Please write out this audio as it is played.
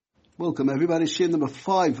Welcome everybody. Shir number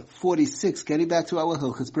 546. Getting back to our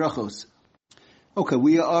Hilchos Brachos. Okay,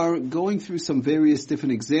 we are going through some various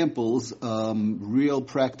different examples, real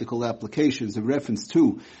practical applications in reference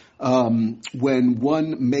to when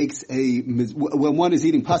one is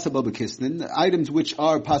eating pasabah b'kisnin, items which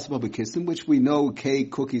are pasabah b'kisnin, which we know,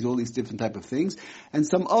 cake, cookies, all these different type of things, and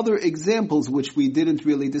some other examples which we didn't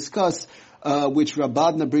really discuss, which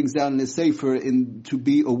Rabadna brings down in his Sefer to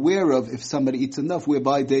be aware of if somebody eats enough,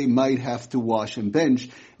 whereby they might have to wash and bench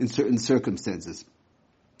in certain circumstances.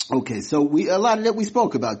 Okay, so a lot of that we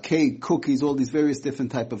spoke about, cake, cookies, all these various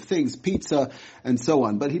different type of things, pizza, and so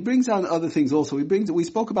on. But he brings down other things also. We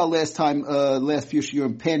spoke about last few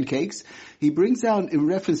shiurim, pancakes. He brings down in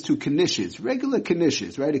reference to knishes, regular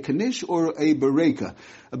knishes, right? A knish or a bereka.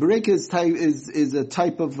 A bereka is a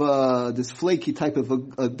type of, this flaky type of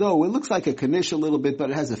a dough. It looks like a knish a little bit, but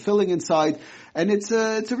it has a filling inside. And it's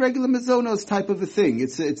a regular mazonos type of a thing.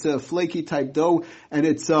 It's a flaky type dough, and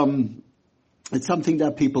it's something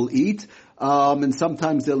that people eat, and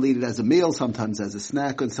sometimes they'll eat it as a meal, sometimes as a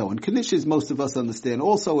snack, and so on. Knishes, most of us understand.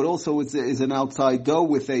 Also, it also is an outside dough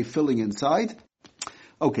with a filling inside.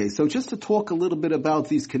 Okay, so just to talk a little bit about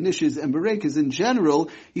these knishes and berekas in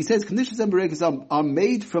general, he says knishes and berekas are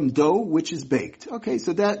made from dough which is baked. Okay,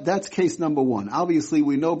 so that's case number one. Obviously,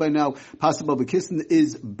 we know by now pasabah b'kisnin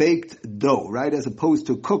is baked dough, right, as opposed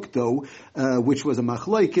to cooked dough, which was a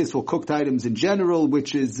machlokes, or cooked items in general,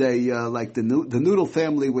 which is like the noodle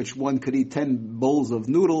family, which one could eat 10 bowls of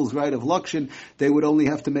noodles, right, of lakshin. They would only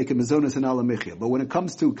have to make a mezonos and alamichya. But when it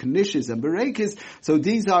comes to knishes and berekas, so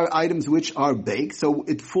these are items which are baked, so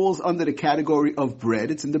it falls under the category of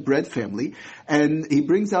bread. It's in the bread family. And he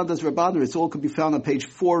brings out this Rabbaner. It's all could be found on page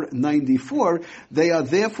 494. They are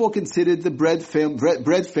therefore considered the bread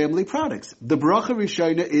family products. The bracha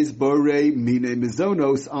rishona is borei mine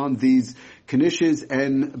mizonos on these knishes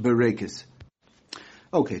and berekas.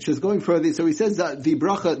 Okay, just going further. So he says that the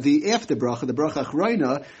after-brocha, the bracha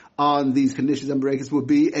achrona on these knishes and berekas would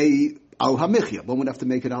be a al hamichya. One would have to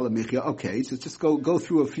make it al hamichya. Okay, so just go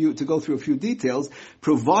through a few details.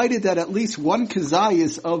 Provided that at least one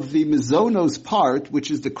kazayas of the mizonos part,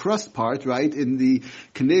 which is the crust part, right, in the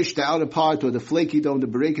knish, the outer part, or the flaky dough, the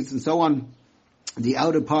berekas, and so on, the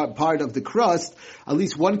outer part of the crust, at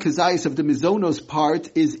least one kazayas of the mizonos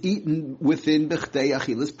part is eaten within bechdei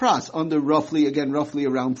achilas pras, under roughly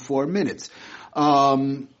around 4 minutes.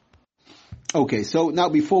 Okay, so now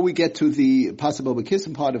before we get to the pasabah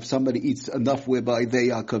b'kisnin part, if somebody eats enough whereby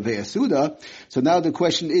they are kaveh suda, so now the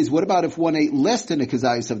question is, what about if one ate less than a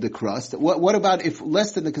kazayis of the crust? What about if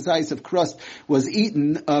less than the kazayis of crust was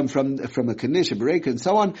eaten from a knish, a bereka, and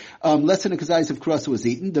so on? Less than a kazayis of crust was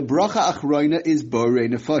eaten. The bracha achrona is borei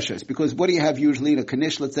nefashos, because what do you have usually in a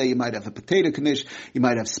knish? Let's say you might have a potato knish, you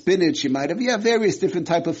might have spinach, you might have various different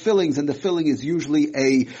type of fillings, and the filling is usually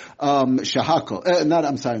a shahakol.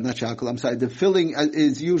 The filling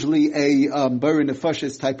is usually a borei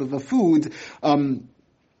nefashos type of a food,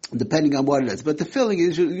 depending on what it is. But the filling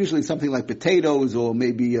is usually something like potatoes, or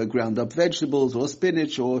maybe ground up vegetables, or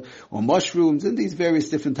spinach, or mushrooms, and these various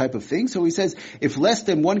different type of things. So he says, if less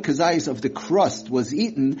than one kazayis of the crust was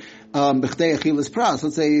eaten, b'chdei achilas pras,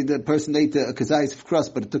 let's say the person ate a kazayis of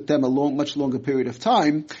crust, but it took them a much longer period of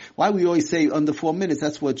time, why we always say under 4 minutes,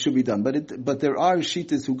 that's what should be done. But there are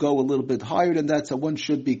shittas who go a little bit higher than that, so one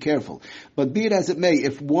should be careful. But be it as it may,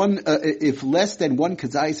 if less than one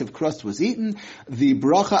kazayis of crust was eaten, the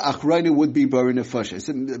bracha achrona would be borei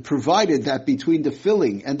nefashos, provided that between the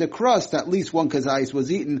filling and the crust, at least one kazayis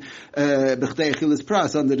was eaten b'chdei achilas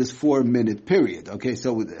pras under this 4 minute period. Okay,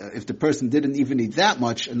 so if the person didn't even eat that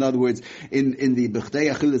much, in other words, in the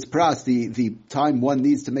b'chdei achilas pras, the time one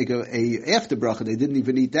needs to make a after bracha, they didn't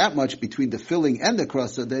even eat that much between the filling and the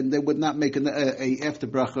crust, so then they would not make a after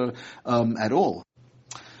bracha at all.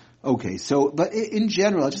 Okay, so, but in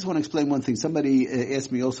general, I just want to explain one thing. Somebody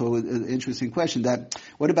asked me also an interesting question, that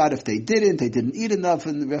what about if they didn't eat enough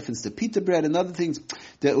in reference to pita bread and other things,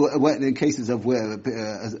 that in cases of where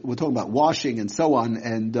we're talking about washing and so on,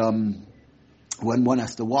 and when one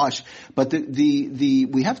has to wash. But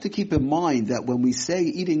we have to keep in mind that when we say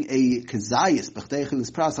eating a kazayis, b'chdei achilas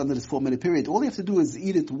pras, under this 4 minute period, all you have to do is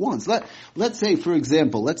eat it once. Let's say for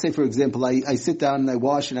example, I sit down and I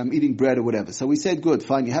wash and I'm eating bread or whatever. So we said, good,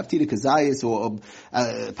 fine, you have to eat a kazayis or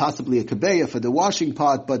possibly a kabeya for the washing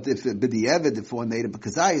part, but if one ate a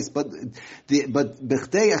kazayis, but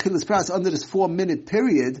b'chdei achilas pras, under this 4 minute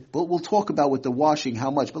period, we'll talk about with the washing how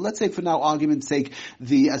much. But let's say for now, argument's sake,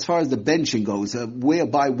 as far as the benching goes, times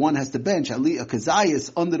whereby one has to bench a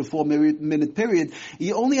kazayas under the 4-minute period,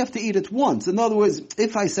 you only have to eat it once. In other words,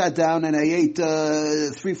 if I sat down and I ate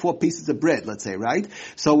 3-4 pieces of bread, let's say, right?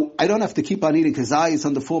 So I don't have to keep on eating kazayas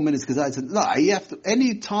under 4 minutes. No, I have to,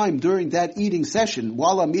 any time during that eating session,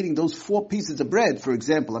 while I'm eating those 4 pieces of bread, for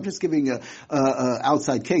example, I'm just giving a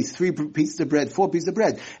outside case, 3 pieces of bread, 4 pieces of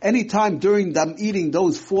bread. Any time during I'm eating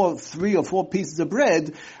those 3 or 4 pieces of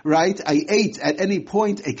bread, right, I ate at any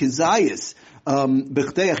point a kazayas,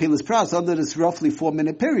 under this roughly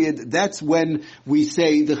 4-minute period, that's when we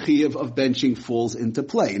say the chiyuv of benching falls into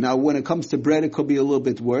play. Now, when it comes to bread, it could be a little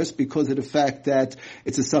bit worse because of the fact that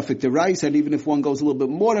it's a suffix to rice, and even if one goes a little bit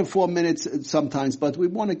more than 4 minutes sometimes, but we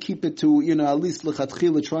want to keep it to, at least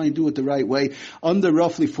lechatchila, try and do it the right way. Under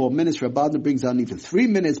roughly 4 minutes, Rabbanah brings down even 3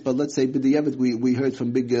 minutes, but let's say b'di'evet we heard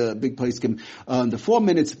from big poskim the 4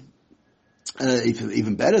 minutes.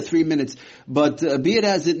 Even better, 3 minutes. But be it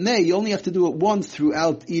as it may, you only have to do it once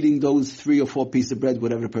throughout eating those 3 or 4 pieces of bread,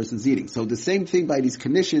 whatever the person's eating. So the same thing by these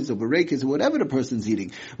knishes or berekes or whatever the person's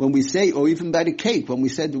eating. When we say, or even by the cake, when we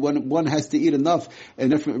said one has to eat enough,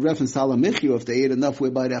 and reference salamichyu, if they ate enough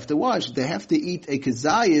whereby they have to wash, they have to eat a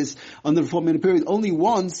kazayas under the 4-minute period only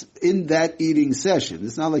once in that eating session.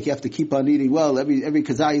 It's not like you have to keep on eating, well, every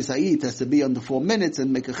kazayas I eat has to be under 4 minutes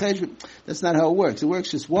and make a cheshbon. That's not how it works. It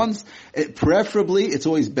works just once. Preferably, it's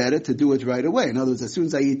always better to do it right away. In other words, as soon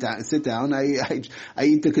as I sit down, I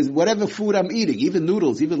eat because whatever food I'm eating, even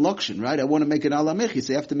noodles, even lakshin, right? I want to make an alamichi,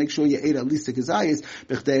 so you have to make sure you ate at least a kazayas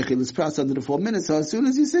b'chtei achilas pras under the 4 minutes. So as soon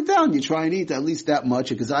as you sit down, you try and eat at least that much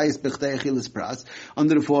a kazayas b'chtei achilas pras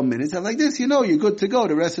under the 4 minutes, and like this, you're good to go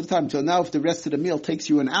the rest of the time. So now, if the rest of the meal takes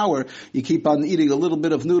you an hour, you keep on eating a little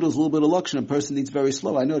bit of noodles, a little bit of lakshin. A person eats very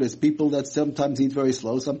slow. I know there's people that sometimes eat very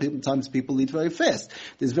slow. Sometimes people eat very fast.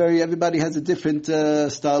 Everybody has a different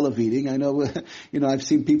style of eating. I know, I've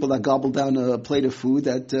seen people that gobble down a plate of food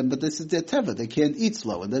but this is their teva. They can't eat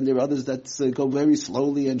slow. And then there are others that go very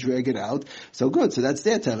slowly and drag it out. So good. So that's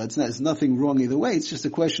their teva. It's nothing wrong either way. It's just a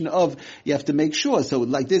question of, you have to make sure. So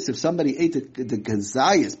like this, if somebody ate the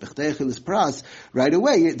gazayas, b'chtei achilas pras, right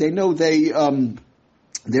away, they know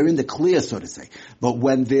they're in the clear, so to say. But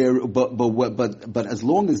when but as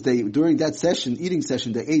long as during that eating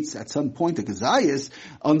session, they ate at some point the kazayas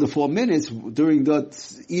under 4 minutes during that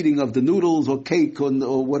eating of the noodles or cake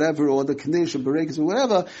or whatever, or the knish or berekes or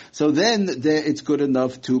whatever, so then it's good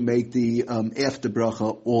enough to make the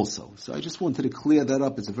after-brocha also. So I just wanted to clear that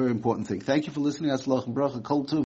up. It's a very important thing. Thank you for listening. Aslach and bracha kol tuv.